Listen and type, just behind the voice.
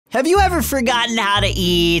Have you ever forgotten how to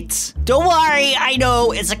eat? Don't worry, I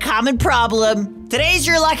know, it's a common problem. Today's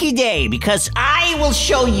your lucky day because I will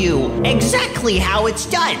show you exactly how it's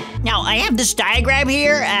done. Now, I have this diagram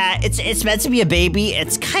here. It's meant to be a baby.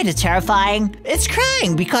 It's kind of terrifying. It's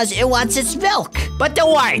crying because it wants its milk. But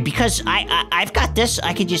don't worry, because I've got this.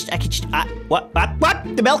 I could just, what?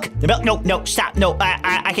 The milk? No, stop, no,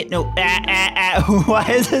 I can, no, why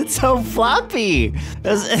is it so floppy?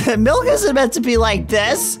 Milk isn't meant to be like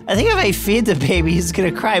this. I think if I feed the baby, he's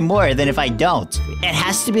gonna cry more than if I don't. It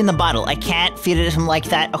has to be in the bottle. I can't feed it him like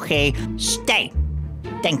that, okay? Stay.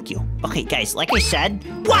 Thank you. Okay, guys, like I said,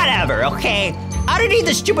 whatever, okay? I don't need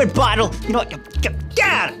the stupid bottle. You know what? Get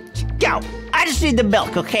out of it. Go. I just need the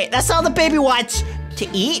milk, okay? That's all the baby wants to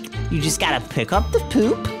eat. You just gotta pick up the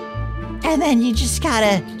poop, and then you just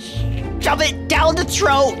gotta shove it down the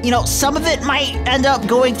throat. You know, some of it might end up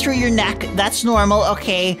going through your neck. That's normal,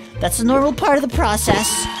 okay? That's a normal part of the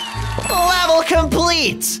process. Level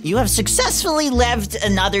complete! You have successfully lived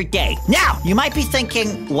another day. Now, you might be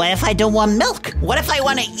thinking, what if I don't want milk? What if I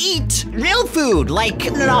want to eat real food, like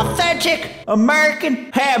an authentic American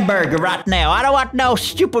hamburger right now? I don't want no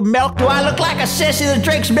stupid milk. Do I look like a sissy that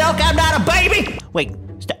drinks milk? I'm not a baby! Wait,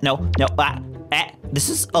 stop, no, this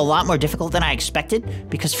is a lot more difficult than I expected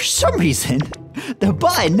because for some reason, the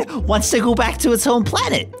bun wants to go back to its home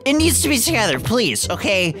planet. It needs to be together, please,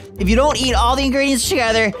 okay? If you don't eat all the ingredients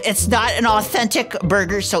together, it's not an authentic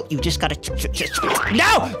burger, so you just gotta...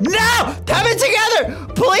 No! Have it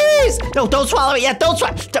together! Please! No, don't swallow it yet, don't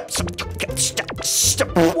swallow...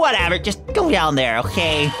 Stop. Whatever, just go down there,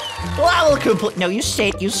 okay? Level complete. No, you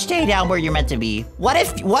stay down where you're meant to be. What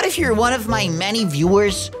if you're one of my many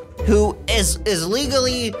viewers who is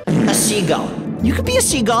legally a seagull? You could be a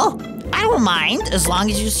seagull. I don't mind, as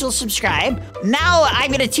long as you still subscribe. Now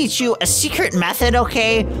I'm gonna teach you a secret method,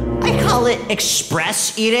 okay? I call it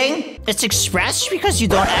express eating. It's express because you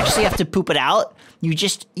don't actually have to poop it out. You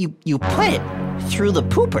just, you put it through the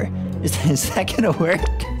pooper. Is that gonna work?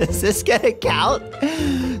 Is this gonna count?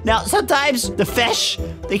 Now, sometimes the fish,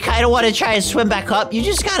 they kind of want to try and swim back up. You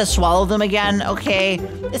just gotta swallow them again, okay?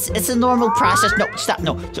 It's a normal process. No, stop,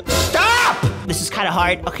 no. Stop! This is kind of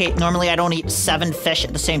hard. Okay, normally I don't eat 7 fish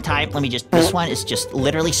at the same time. Let me just, this one is just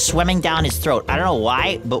literally swimming down his throat. I don't know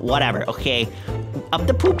why, but whatever, okay? Up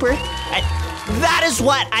the pooper. That is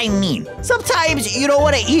what I mean. Sometimes you don't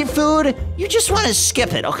want to eat food, you just want to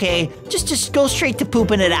skip it, okay? Just go straight to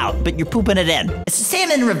pooping it out, but you're pooping it in. It's the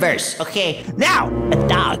same in reverse, okay? Now, a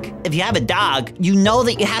dog. If you have a dog, you know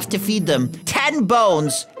that you have to feed them 10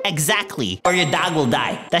 bones exactly, or your dog will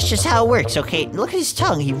die. That's just how it works, okay? Look at his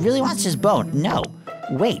tongue, he really wants his bone. No,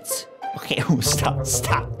 wait. Okay, stop.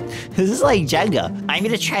 This is like Jenga. I'm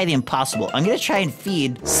gonna try the impossible. I'm gonna try and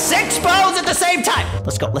feed 6 bones at the same time.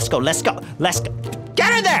 Let's go.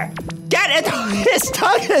 Get in there! Get it! His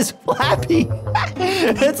tongue is flappy.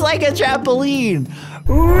 It's like a trampoline.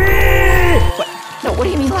 What do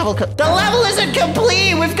you mean level? The level isn't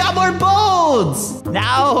complete! We've got more bones!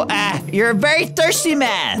 Now, you're a very thirsty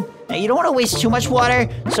man. Now, you don't want to waste too much water,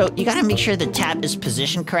 so you gotta make sure the tap is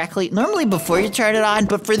positioned correctly. Normally before you turn it on,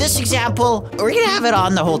 but for this example, we're gonna have it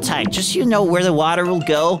on the whole time, just so you know where the water will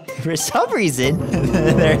go. For some reason,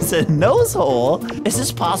 there's a nose hole. Is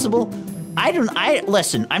this possible?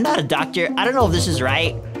 Listen, I'm not a doctor. I don't know if this is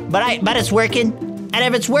right, but it's working. And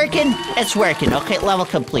if it's working, it's working. Okay, level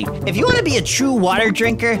complete. If you want to be a true water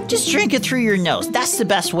drinker, just drink it through your nose. That's the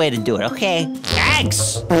best way to do it, okay?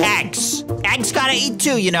 Eggs gotta eat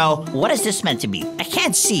too, you know. What is this meant to be? I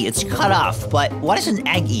can't see, it's cut off, but what does an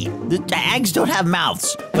egg eat? The eggs don't have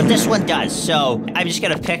mouths, but this one does. So I'm just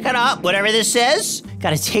gonna pick it up, whatever this is.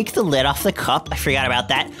 Gotta take the lid off the cup. I forgot about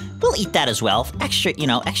that. We'll eat that as well. Extra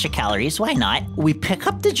calories, why not? We pick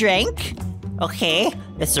up the drink. Okay,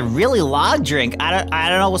 it's a really long drink. I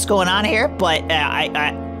don't know what's going on here, but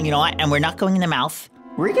you know what? And we're not going in the mouth.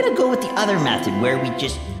 We're gonna go with the other method where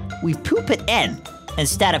we poop it in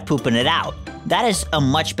instead of pooping it out. That is a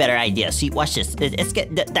much better idea. See, watch this. Is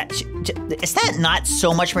that not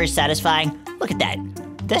so much more satisfying? Look at that.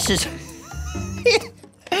 This is.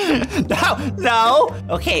 No.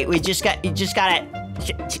 Okay, you just gotta.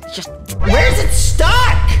 Where is it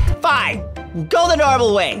stuck? Fine. Go the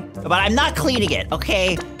normal way, but I'm not cleaning it,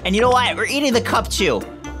 okay? And you know what? We're eating the cup too.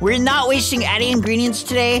 We're not wasting any ingredients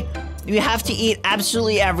today. You have to eat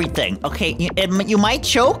absolutely everything, okay? You might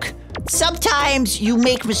choke. Sometimes you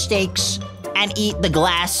make mistakes and eat the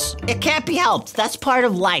glass. It can't be helped. That's part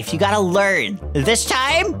of life. You gotta learn. This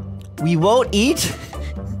time, we won't eat.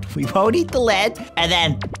 We won't eat the lid. And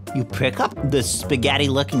then you pick up the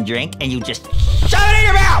spaghetti-looking drink and you just shove it in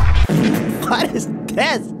your mouth. What is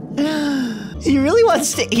this? He really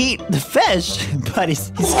wants to eat the fish, but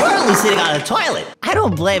he's currently sitting on the toilet. I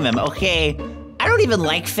don't blame him, okay? I don't even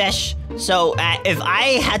like fish, so if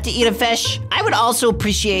I had to eat a fish, I would also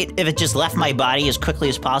appreciate if it just left my body as quickly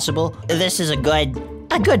as possible. This is a good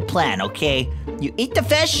plan, okay? You eat the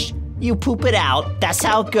fish, you poop it out. That's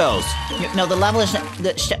how it goes. No, the level is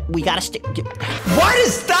we gotta stick. What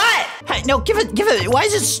is that? Hey, no, give it. Why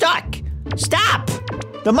is it stuck? Stop!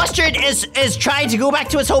 The mustard is trying to go back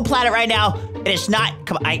to its home planet right now. It is not.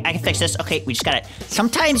 Come on, I can fix this. Okay, we just gotta.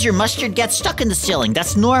 Sometimes your mustard gets stuck in the ceiling.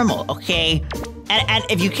 That's normal, okay? And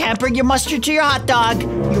if you can't bring your mustard to your hot dog,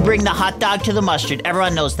 you bring the hot dog to the mustard.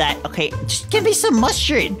 Everyone knows that. Okay, just give me some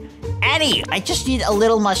mustard. Annie, I just need a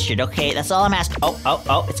little mustard, okay? That's all I'm asking.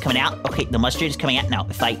 Oh, it's coming out. Okay, the mustard is coming out now.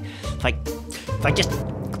 If I just pull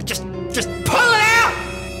it out!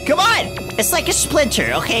 Come on! It's like a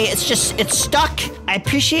splinter, okay? It's stuck. I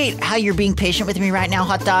appreciate how you're being patient with me right now,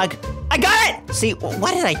 hot dog. I got it! See,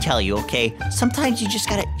 what did I tell you, okay? Sometimes you just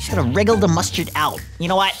gotta wriggle the mustard out. You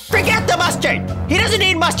know what? Forget the mustard! He doesn't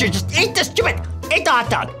need mustard, just eat the hot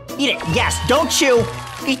dog. Eat it, yes, don't chew.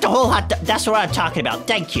 Eat the whole hot dog. That's what I'm talking about.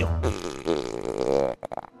 Thank you.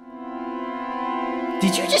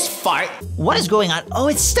 Did you just fart? What is going on? Oh,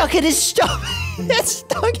 it's stuck in his stomach. It's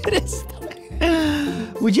stuck in his stomach.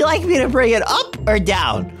 Would you like me to bring it up or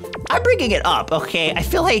down? I'm bringing it up, okay? I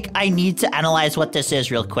feel like I need to analyze what this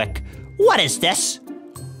is real quick. What is this?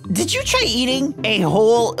 Did you try eating a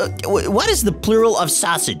whole... what is the plural of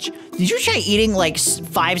sausage? Did you try eating like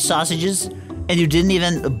 5 sausages? And you didn't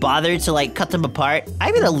even bother to like cut them apart?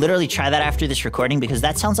 I'm gonna literally try that after this recording because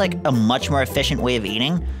that sounds like a much more efficient way of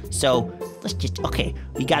eating. So let's just, okay,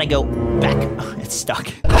 we gotta go back. Oh, it's stuck.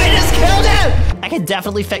 I just killed him! I can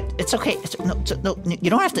definitely fix, it's okay. No, you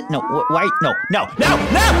don't have to, no, why, no!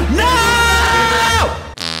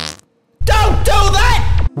 Don't do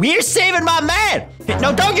that! We're saving my man!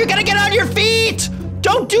 No, don't, you're gonna get on your feet!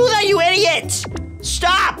 Don't do that, you idiot!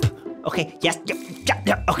 Stop! Okay, yes,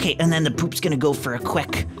 okay, and then the poop's gonna go for a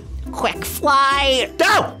quick fly.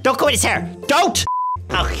 No, don't go in his hair, don't!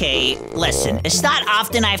 Okay, listen, it's not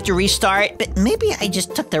often I have to restart, but maybe I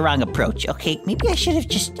just took the wrong approach, okay? Maybe I should have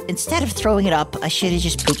just, instead of throwing it up, I should have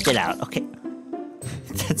just pooped it out, okay?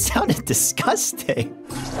 That sounded disgusting.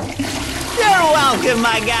 You're welcome,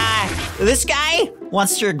 my guy. This guy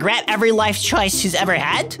wants to regret every life choice he's ever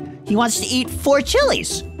had. He wants to eat 4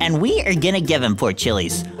 chilies, and we are gonna give him 4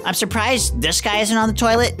 chilies. I'm surprised this guy isn't on the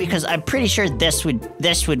toilet because I'm pretty sure this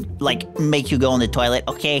would like make you go in the toilet,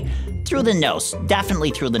 okay? Through the nose,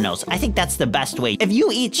 definitely through the nose. I think that's the best way. If you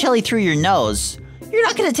eat chili through your nose, you're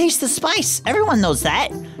not gonna taste the spice. Everyone knows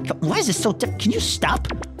that. Why is it so can you stop?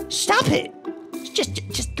 Stop it.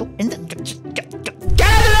 Just go in the, get out of the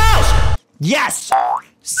nose! Yes!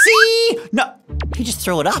 See? No, he just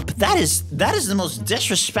threw it up. That is the most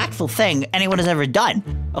disrespectful thing anyone has ever done.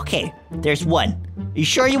 Okay, there's 1. Are you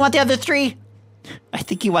sure you want the other 3? I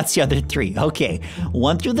think he wants the other 3. Okay,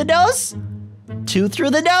 1 through the nose, 2 through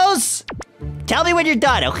the nose. Tell me when you're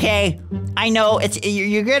done, okay? I know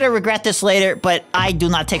you're gonna regret this later, but I do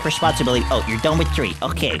not take responsibility. Oh, you're done with 3.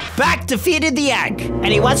 Okay, back to feeding the egg. And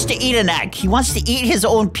he wants to eat an egg. He wants to eat his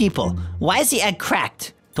own people. Why is the egg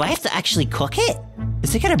cracked? Do I have to actually cook it?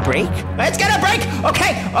 Is it gonna break? It's gonna break!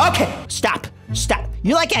 Okay. Stop.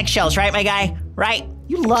 You like eggshells, right, my guy? Right?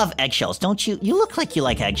 You love eggshells, don't you? You look like you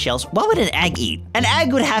like eggshells. What would an egg eat? An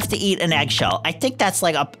egg would have to eat an eggshell. I think that's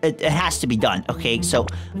like it has to be done, okay? So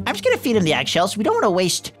I'm just gonna feed him the eggshells. We don't wanna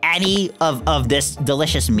waste any of this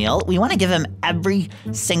delicious meal. We wanna give him every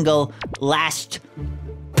single last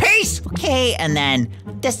piece, okay? And then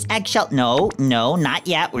this eggshell, no, not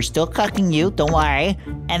yet. We're still cooking you, don't worry.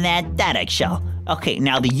 And then that eggshell. Okay,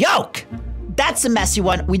 now the yolk. That's a messy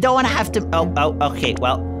one. We don't want to have to, okay,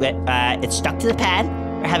 well, it's stuck to the pan.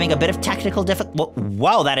 We're having a bit of technical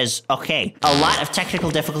whoa, that is, okay. A lot of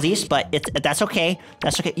technical difficulties, but that's okay.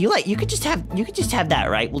 That's okay. You could just have that,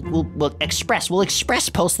 right? We'll express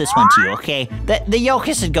post this one to you, okay? The yolk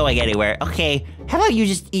isn't going anywhere, okay? How about you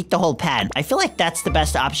just eat the whole pan? I feel like that's the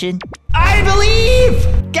best option. I believe!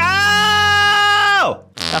 Go!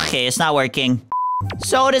 Okay, it's not working.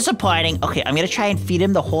 So disappointing. Okay, I'm gonna try and feed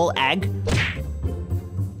him the whole egg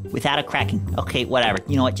without it cracking. Okay, whatever.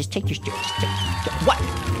 You know what? Just take your what?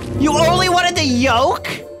 You only wanted the yolk?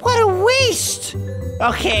 What a waste!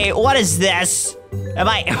 Okay, what is this? Am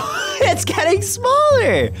I? It's getting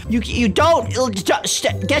smaller. You don't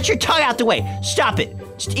get your tongue out the way. Stop it.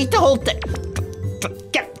 Just eat the whole thing.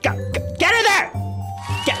 Get in there.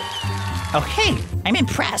 Okay, I'm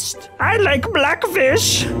impressed. I like black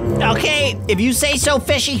fish. Okay, if you say so,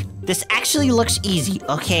 fishy. This actually looks easy,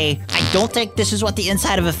 okay? I don't think this is what the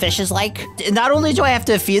inside of a fish is like. Not only do I have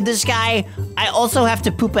to feed this guy, I also have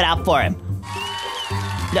to poop it out for him.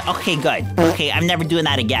 Okay, good. Okay, I'm never doing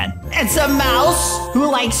that again. It's a mouse who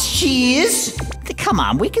likes cheese. Come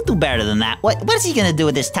on, we can do better than that. What is he gonna do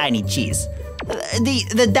with this tiny cheese?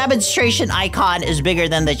 The demonstration icon is bigger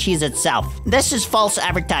than the cheese itself. This is false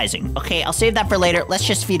advertising. Okay, I'll save that for later. Let's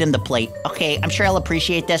just feed him the plate. Okay, I'm sure he'll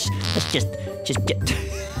appreciate this. Let's just get...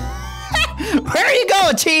 Where are you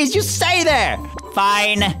going, cheese? You stay there.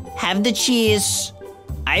 Fine, have the cheese.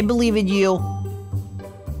 I believe in you.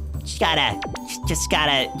 Just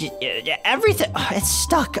gotta, everything. Oh, it's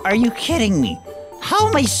stuck. Are you kidding me? How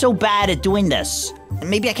am I so bad at doing this?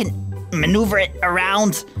 Maybe I can maneuver it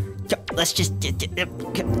around. Let's just,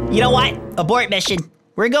 you know what? Abort mission.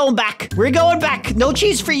 We're going back. We're going back. No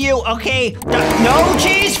cheese for you, okay? No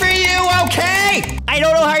cheese for you, okay? I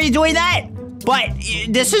don't know how you're doing that, but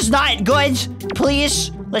this is not good.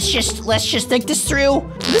 Please, let's just think this through.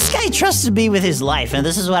 This guy trusted me with his life, and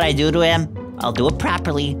this is what I do to him. I'll do it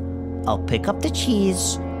properly. I'll pick up the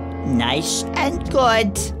cheese. Nice and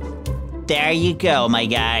good. There you go, my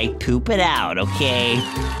guy. Poop it out, okay?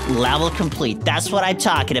 Level complete. That's what I'm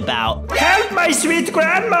talking about. Help, my sweet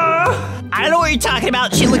grandma! I don't know what you're talking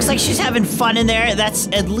about. She looks like she's having fun in there. That's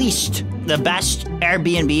at least the best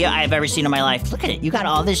Airbnb I've ever seen in my life. Look at it. You got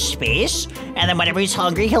all this space, and then whenever he's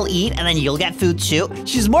hungry, he'll eat, and then you'll get food too.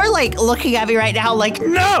 She's more like looking at me right now like,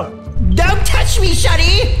 no! Don't touch me,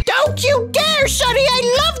 Sonny! Don't you dare, Sonny!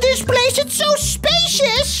 I love this place. It's so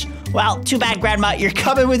spacious! Well, too bad, Grandma. You're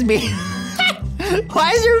coming with me.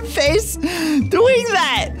 Why is your face doing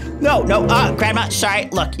that? No, Grandma, sorry.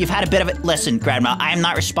 Look, you've had a bit of it. Listen, Grandma, I am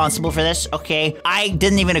not responsible for this, okay? I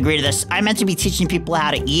didn't even agree to this. I meant to be teaching people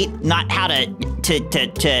how to eat, not how to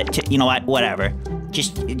you know what, whatever.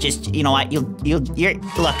 Just, you know what, you're,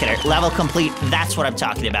 look at her, level complete, that's what I'm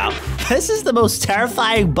talking about. This is the most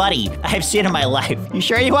terrifying buddy I've seen in my life. You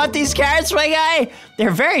sure you want these carrots, my guy?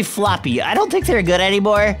 They're very floppy. I don't think they're good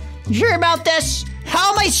anymore. You sure about this?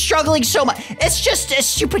 How am I struggling so much? It's just a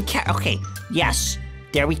stupid carrot. Okay, yes,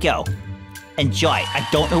 there we go. Enjoy. I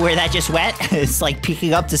don't know where that just went. It's like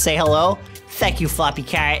peeking up to say hello. Thank you, floppy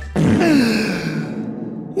carrot.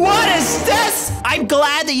 What is this? I'm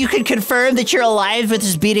glad that you can confirm that you're alive with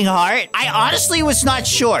this beating heart. I honestly was not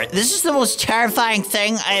sure. This is the most terrifying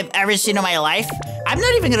thing I have ever seen in my life. I'm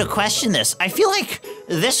not even gonna question this. I feel like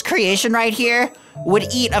this creation right here would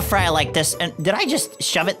eat a fry like this. And did I just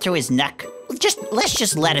shove it through his neck? Let's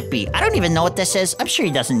just let it be. I don't even know what this is. I'm sure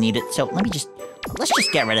he doesn't need it. So let's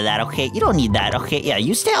just get rid of that, okay? You don't need that, okay? Yeah,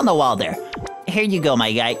 you stay on the wall there. Here you go,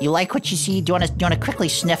 my guy. You like what you see? Do you wanna quickly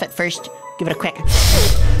sniff it first? Give it a quick...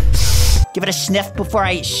 Give it a sniff before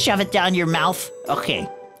I shove it down your mouth. Okay,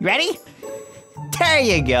 you ready? There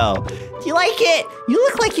you go. Do you like it? You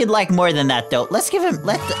look like you'd like more than that, though. Let's give him...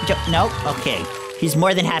 No? Okay. He's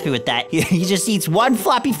more than happy with that. He just eats one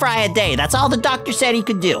floppy fry a day. That's all the doctor said he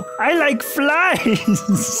could do. I like flies.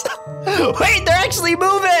 Wait, they're actually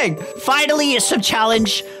moving. Finally, some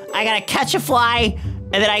challenge. I gotta catch a fly,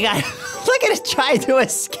 and then I gotta... Look at it trying to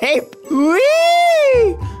escape.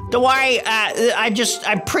 Whee! Don't worry,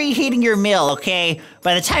 I'm preheating your meal, okay?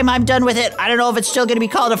 By the time I'm done with it, I don't know if it's still gonna be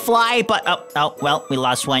called a fly, but, oh, well, we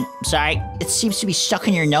lost one. Sorry, it seems to be stuck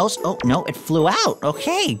in your nose. Oh, no, it flew out.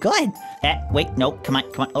 Okay, good. Wait, no, come on.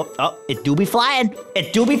 Oh, it do be flying.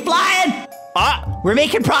 It do be flying. We're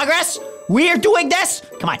making progress. We are doing this.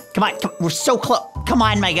 Come on. We're so close. Come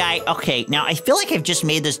on, my guy. Okay, now I feel like I've just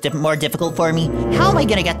made this more difficult for me. How am I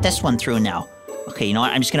gonna get this one through now? Okay, you know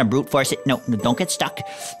what? I'm just gonna brute force it. No, don't get stuck.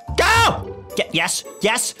 Go! Yes!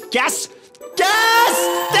 There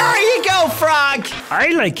you go, frog!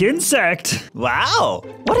 I like insect. Wow,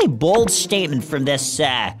 what a bold statement from this,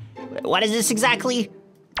 what is this exactly?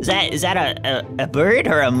 Is that a bird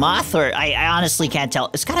or a moth, or I honestly can't tell.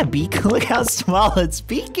 It's got a beak. Look how small its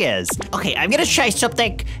beak is. Okay, I'm gonna try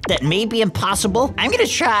something that may be impossible. I'm gonna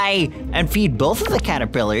try and feed both of the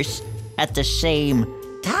caterpillars at the same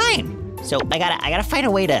time. So I gotta find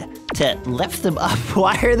a way to lift them up.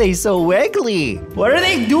 Why are they so wiggly? What are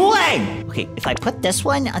they doing? Okay, if I put this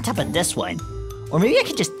one on top of this one, or maybe I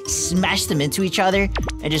could just smash them into each other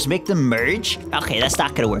and just make them merge. Okay, that's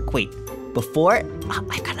not gonna work. Wait, I've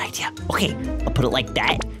got an idea. Okay, I'll put it like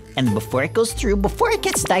that, and then before it goes through, before it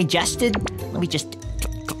gets digested, let me just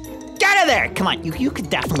get in there. Come on, you could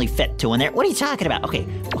definitely fit two in there. What are you talking about? Okay,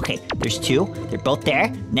 there's two. They're both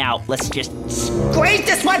there. Now, let's just squeeze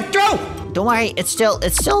this one through. don't worry. It's still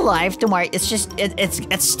alive. Don't worry. It's just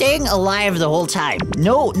it's staying alive the whole time.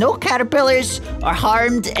 No caterpillars are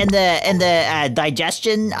harmed in the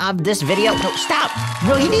digestion of this video. No, stop.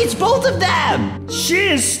 No, he needs both of them. She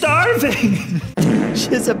is starving.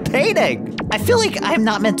 She's a painting. I feel like I'm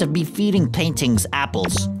not meant to be feeding paintings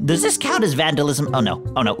apples. Does this count as vandalism? Oh no,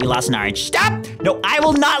 we lost an orange. Stop! No, I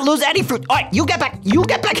will not lose any fruit. All right, you get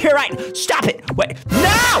back here, right? Stop it. Wait,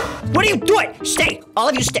 no! What are you doing? Stay, all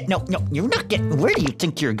of you stay. No, you're not getting, where do you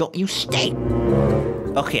think you're going? You stay.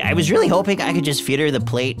 Okay, I was really hoping I could just feed her the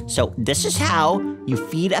plate. So this is how you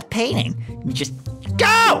feed a painting. You just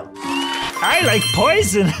go! I like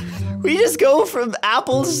poison. We just go from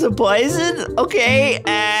apples to poison? Okay,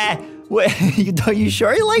 are you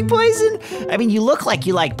sure you like poison? I mean, you look like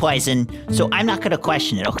you like poison, so I'm not gonna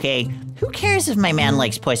question it, okay? Who cares if my man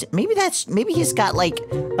likes poison? Maybe he's got like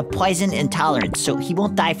a poison intolerance, so he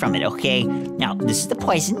won't die from it, okay? Now, this is the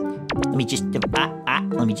poison. Let me just,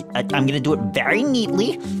 I'm gonna do it very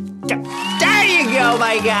neatly. There you go,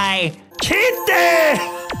 my guy. Cheat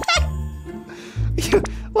day!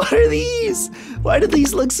 What are these? Why do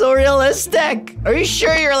these look so realistic? Are you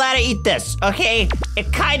sure you're allowed to eat this? Okay,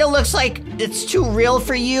 it kind of looks like it's too real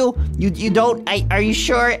for you. You don't, are you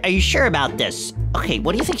sure? Are you sure about this? Okay,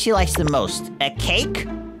 what do you think she likes the most? A cake?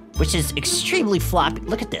 Which is extremely floppy.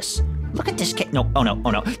 Look at this. Look at this cake. No, oh no.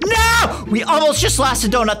 No! We almost just lost a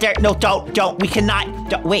donut there. No, don't. We cannot.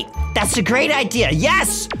 Don't, wait, that's a great idea.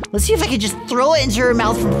 Yes! Let's see if I can just throw it into her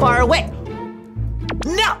mouth from far away.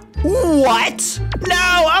 No! What?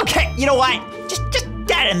 No, okay, you know what? Just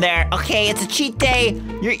get in there, okay? It's a cheat day.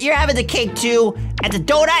 You're having the cake too, and the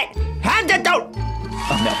donut. Have the donut.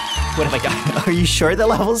 Oh no, what have I done? Are you sure the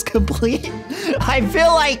level's complete? I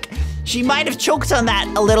feel like she might have choked on that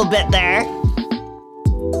a little bit there.